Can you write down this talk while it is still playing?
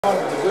Met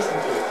de bus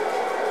natuurlijk.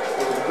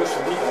 Door de bus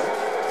van die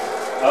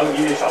dan. Oh,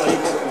 die is alleen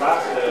voor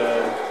vandaag.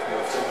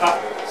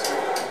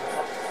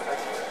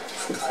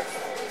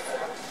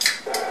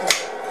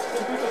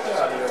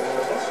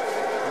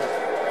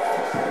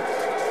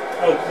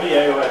 Oh, 3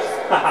 AOS.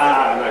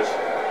 Haha, nice.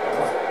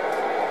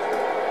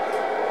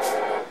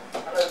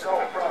 Hello,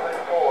 Golf Bravo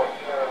 4,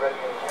 Sierra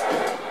Radio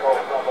Golf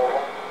Bravo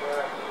 1,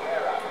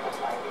 Sierra.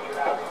 I hear you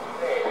loud and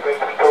clear. It's great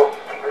to be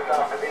talking to you this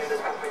afternoon at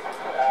St.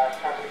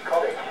 Catholic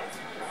College.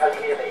 How do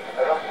you hear me?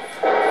 Over.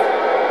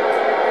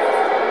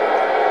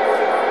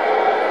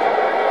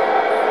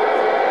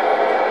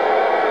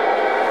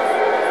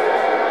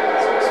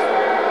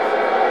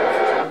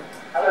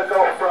 Hello,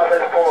 Golf Bravo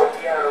 4,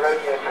 Sierra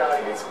Radio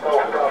Charlie. This is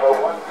Golf Bravo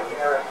 1,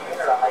 Sierra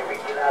Sierra. I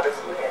read you loud and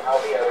clear.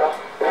 I'll be over.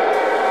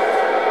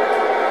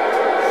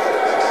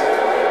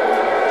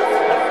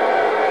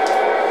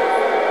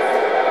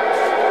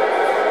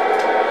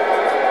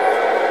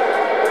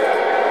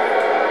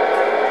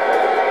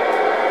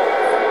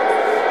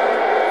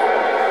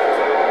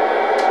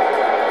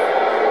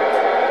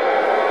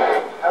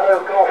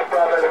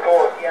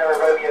 Sierra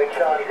Romeo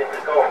Charlie, this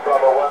is Golf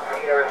Bravo 1,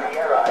 Sierra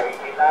Sierra. I read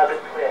you loud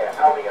and clear.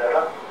 I'll be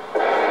over.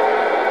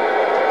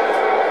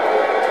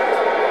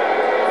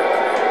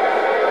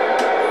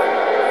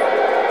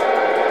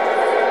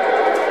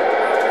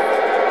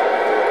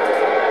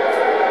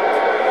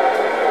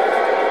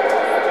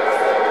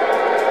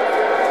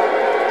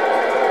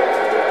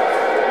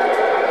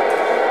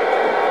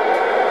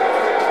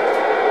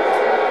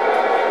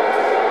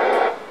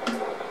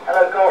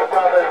 Hello, Golf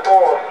Bravo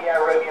 4,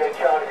 Sierra Romeo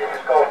Charlie, this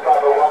is Golf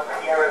Bravo 1,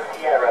 Sierra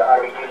Sierra. I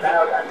read you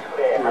loud and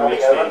clear. I'll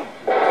be over.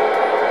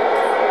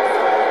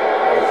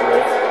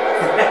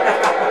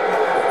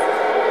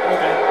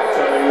 Okay,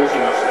 so they're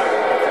using us now.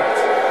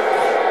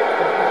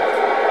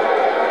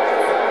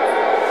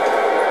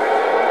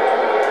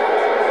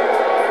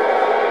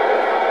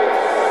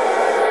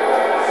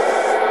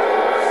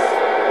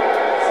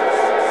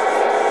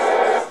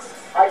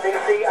 Hi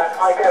Lucy and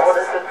hi to everyone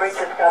at St.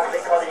 Richard's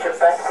Catholic College of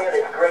Bexhill.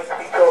 It's great to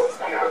be talking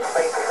to you from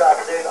Spain this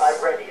afternoon. I'm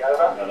ready,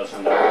 over. Ja, dat is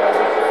een leuke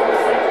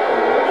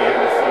die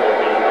hele vuur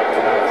die je maakt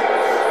eruit.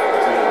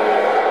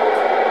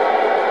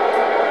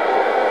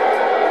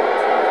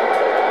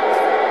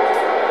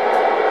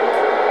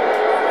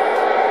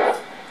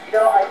 You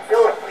know, I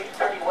still sleep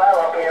pretty well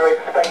up here in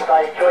Spain.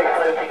 I enjoy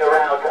floating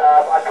around.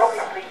 I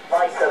probably sleep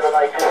lighter than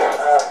I do on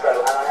Earth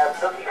though, and I am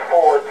looking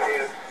forward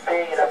to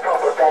being in a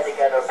proper bed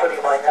again or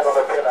putting my head on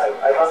a pillow.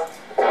 Over.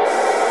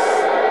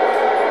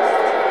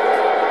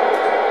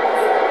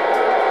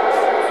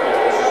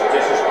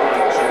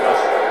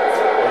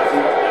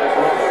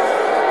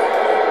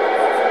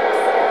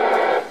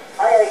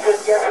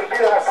 Yes, we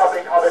do have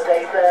public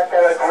holidays there.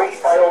 They're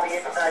agreed by all the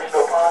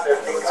international partners.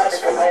 It kind of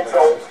depends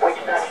on which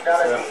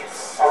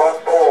nationalities are on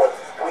board.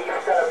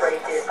 We've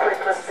celebrated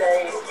Christmas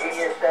Day, New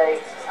Year's Day,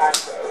 and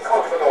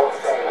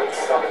Cosmonauts Day, which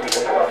is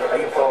obviously the one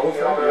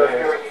in honor of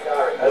Yuri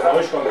Gagarin.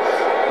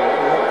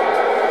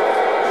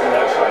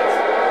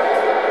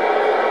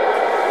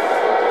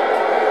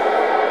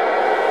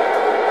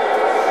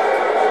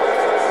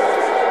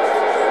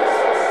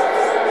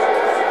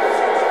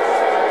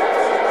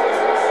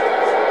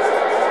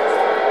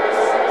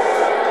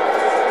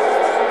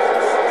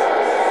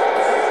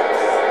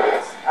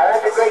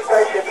 Great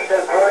question. You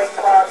know, growing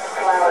plants and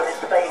flowers in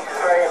space is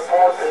very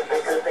important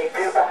because they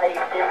do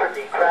behave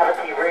differently.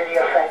 Gravity really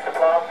affects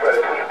plant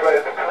growth. We've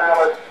grown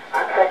flowers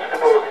and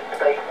vegetables in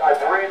space. I'm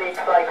really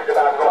excited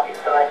about rocket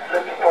science,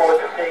 looking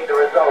forward to seeing the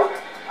results,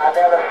 and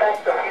they'll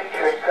affect the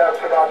future in terms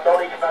of our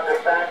knowledge and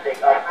understanding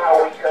of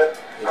how we can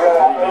grow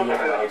our own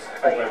food in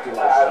space,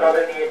 not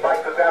only in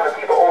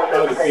microgravity but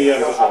also potentially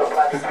on other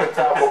planets, for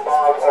example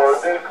Mars or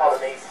a moon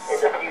colony in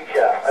the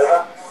future.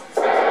 Over.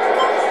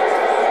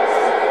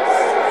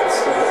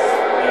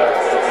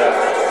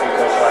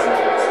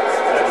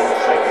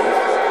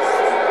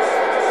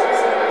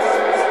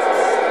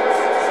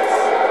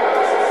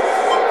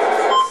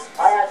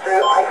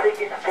 I think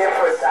it's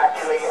different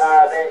actually.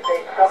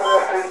 Some of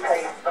the food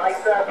tastes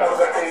nicer, some of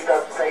the food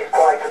doesn't taste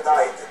quite as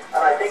nice.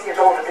 And I think it's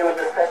all to do with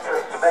the sense of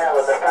smell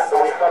and the fact that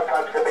we're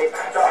sometimes a bit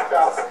stuffed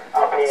up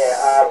here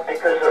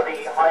because of the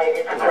higher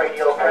integration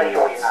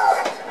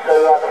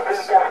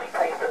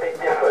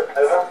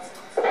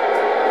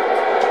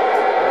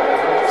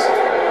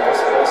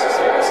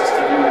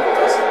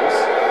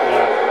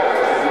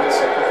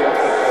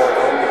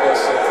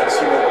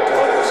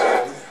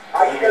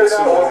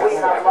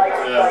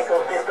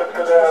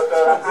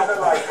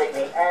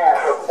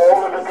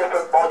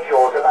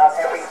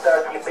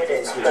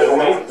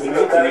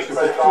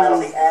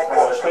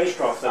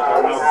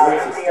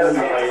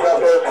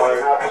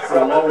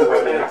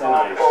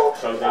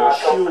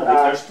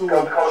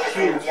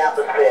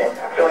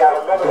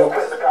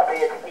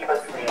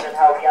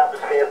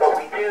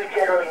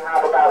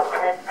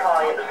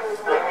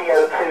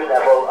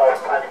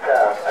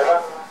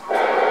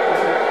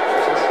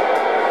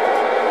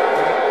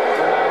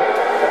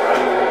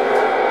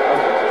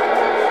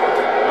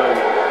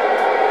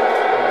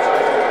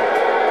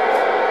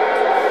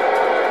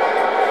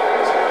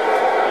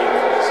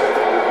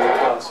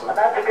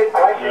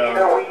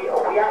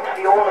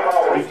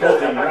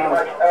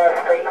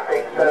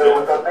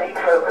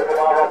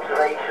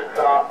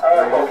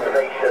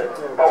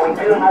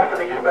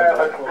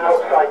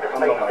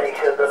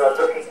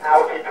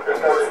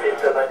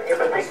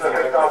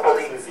example,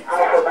 the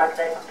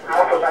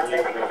alpha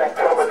magnetic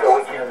spectrometer,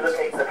 which is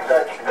looking at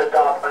searching for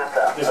dark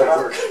matter. This will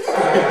work.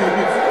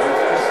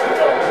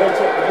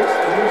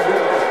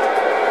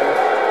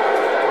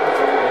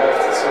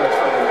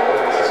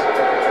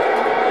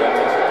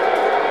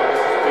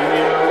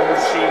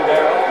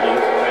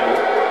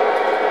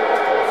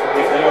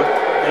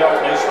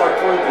 They start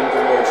pointing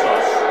towards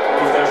us.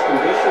 If there's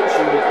conditions,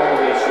 you will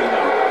always see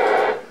them.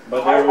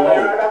 But they're low,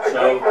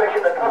 so...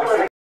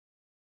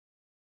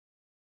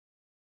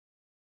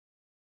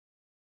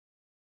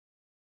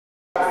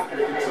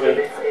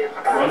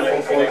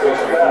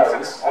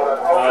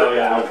 Oh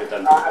yeah, look at them.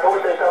 And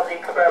also some of the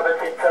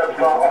experiments in terms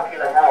of our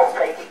ocular health,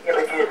 taking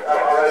images of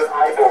our own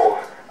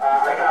eyeballs.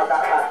 I found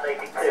that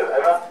fascinating too.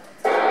 Over.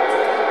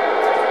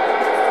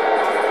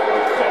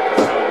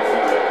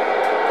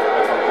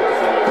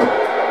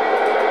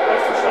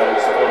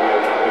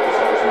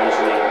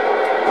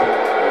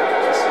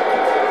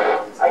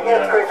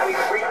 Yes, Chris,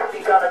 we've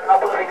recently done a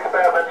couple of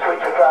experiments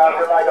which have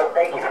relied on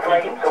naked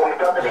flames, so we've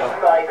done them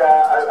inside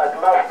a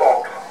glove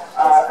box,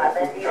 and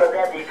then even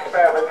then the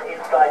experiments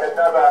inside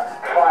another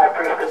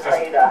fireproof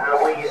container, and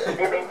we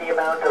limit the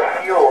amount of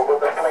fuel that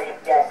the flame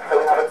gets, so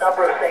we have a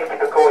number of safety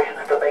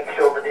precautions to make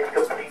sure that it's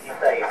completely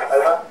safe.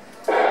 Over.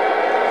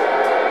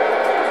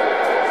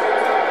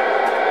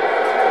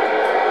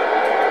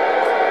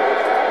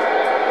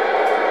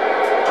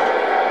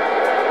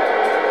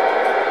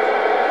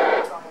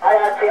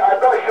 I'm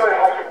not sure if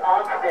I should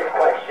answer this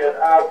question,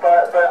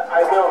 but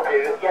I will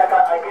do. Yes,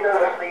 I did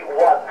oversleep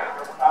once,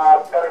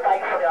 but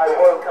thankfully I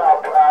woke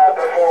up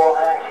before I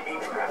actually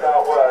needed to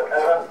start work.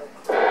 Over.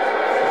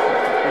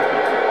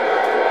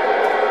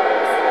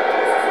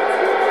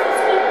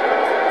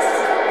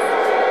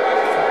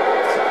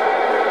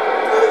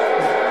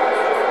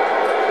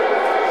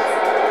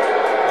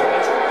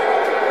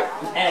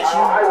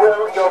 I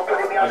will. You're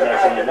putting me under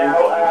pressure now.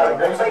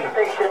 The space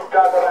station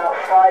does about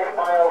 5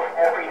 miles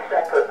every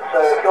second, so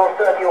if you're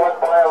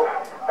 31 miles,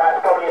 that's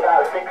probably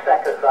about 6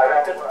 seconds, I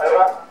reckon.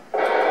 Over.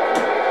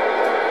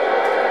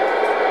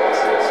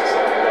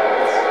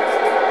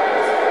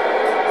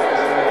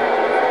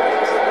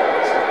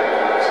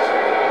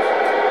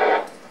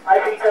 I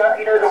think,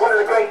 one of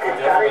the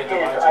greatest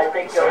challenges, I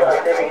think, of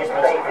living in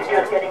space is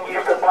just getting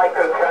used to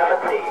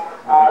microgravity.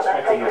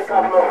 That takes a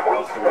couple of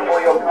weeks before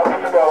you're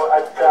comfortable,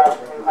 and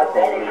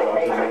then it's a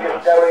case of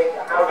just knowing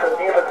how to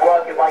live and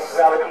work in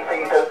microgravity so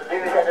you don't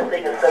lose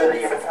anything, and so that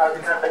you can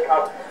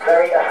become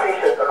very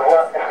efficient and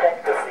work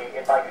effectively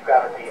in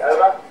microgravity.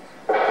 Over.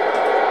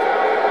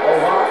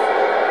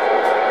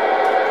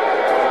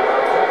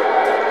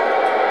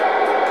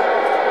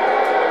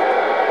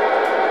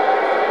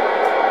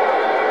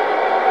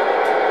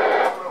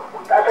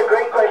 That's a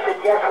great question.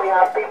 Yes, we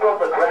have people on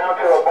the ground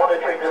who are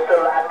monitoring the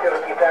solar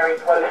activity very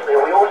closely.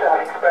 We also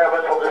have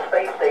experiments on the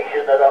space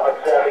station that are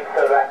observing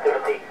solar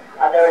activity,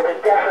 and there is a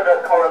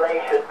definite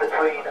correlation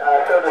between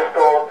solar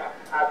storms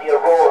and the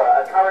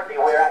aurora. Currently,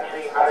 we're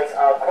actually having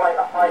quite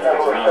a high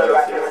level of solar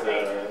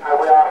activity, and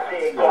we are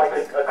seeing quite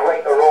a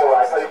great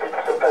aurora. I posted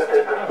some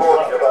photos this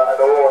morning of an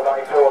aurora that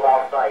I saw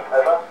last night.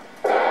 Over.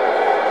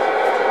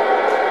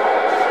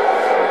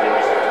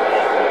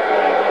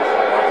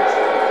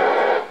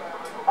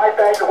 I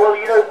bet, well,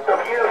 the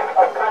view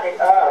of planet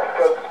Earth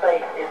from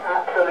space is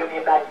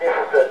absolutely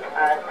magnificent,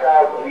 and,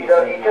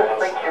 it just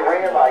makes you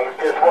realise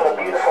just what a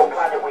beautiful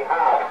planet we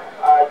have,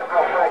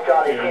 how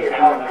fragile it is,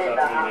 how thin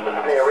that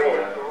atmosphere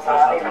is.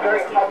 It's a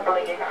very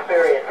humbling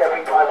experience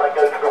every time I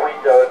go to the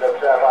window and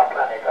observe our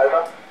planet.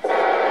 Over.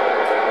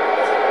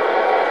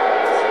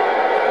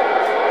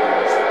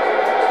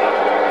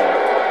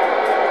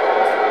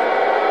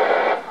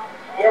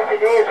 Yes,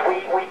 it is.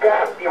 We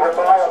definitely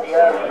rely on the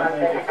Earth's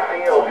magnetic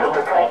field to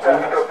protect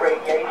us from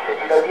radiation.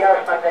 The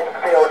Earth's magnetic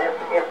field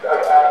is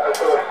a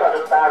sort of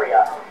sudden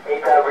barrier.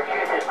 It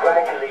reduces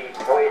gradually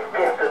with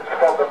distance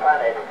from the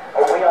planet,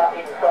 and we are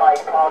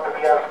inside part of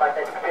the Earth's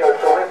magnetic field,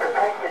 so we're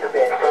protected a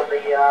bit from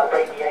the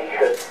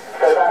radiation.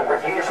 So that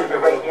reduces the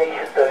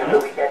radiation dose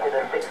that we get in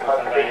a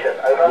 6-month mission.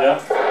 Over. Yeah.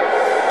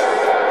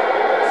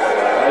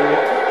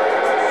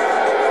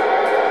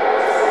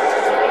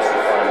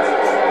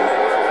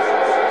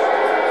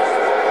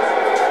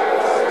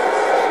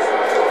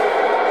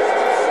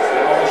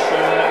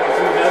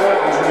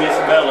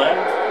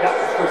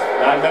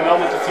 Ja, ik ben wel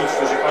met de fiets,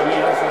 dus ik kan niet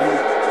heel veel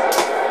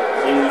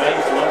dingen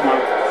regelen,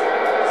 maar...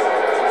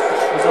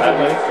 Is dat ook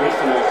mee? Ligt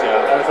er nog, ja.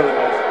 Ja, dat gaat ook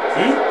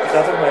mee. Is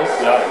dat ook mee?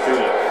 Ja,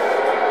 natuurlijk.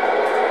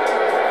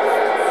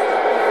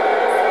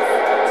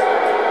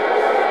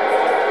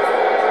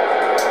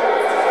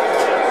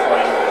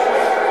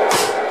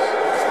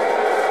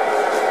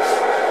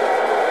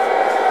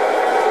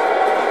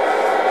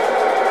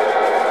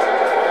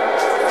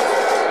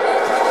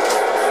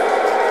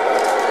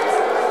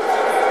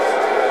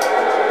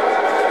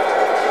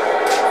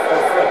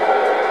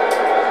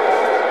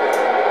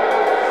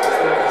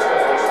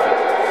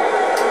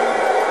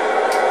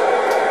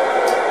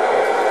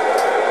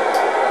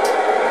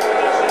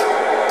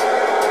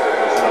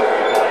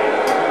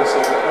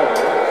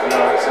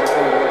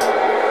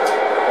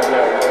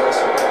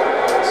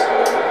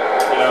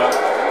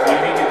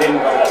 didn't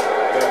come up.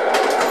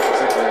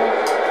 Exactly.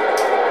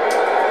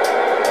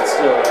 But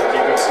still, like,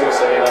 you could still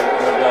say like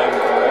in the blind,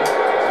 right?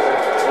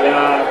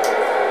 Yeah,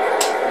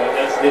 but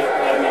that's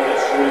I mean,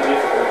 it's really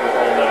difficult with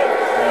all that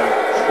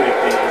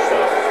scripting and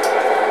stuff.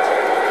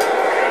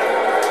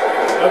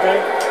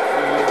 Okay.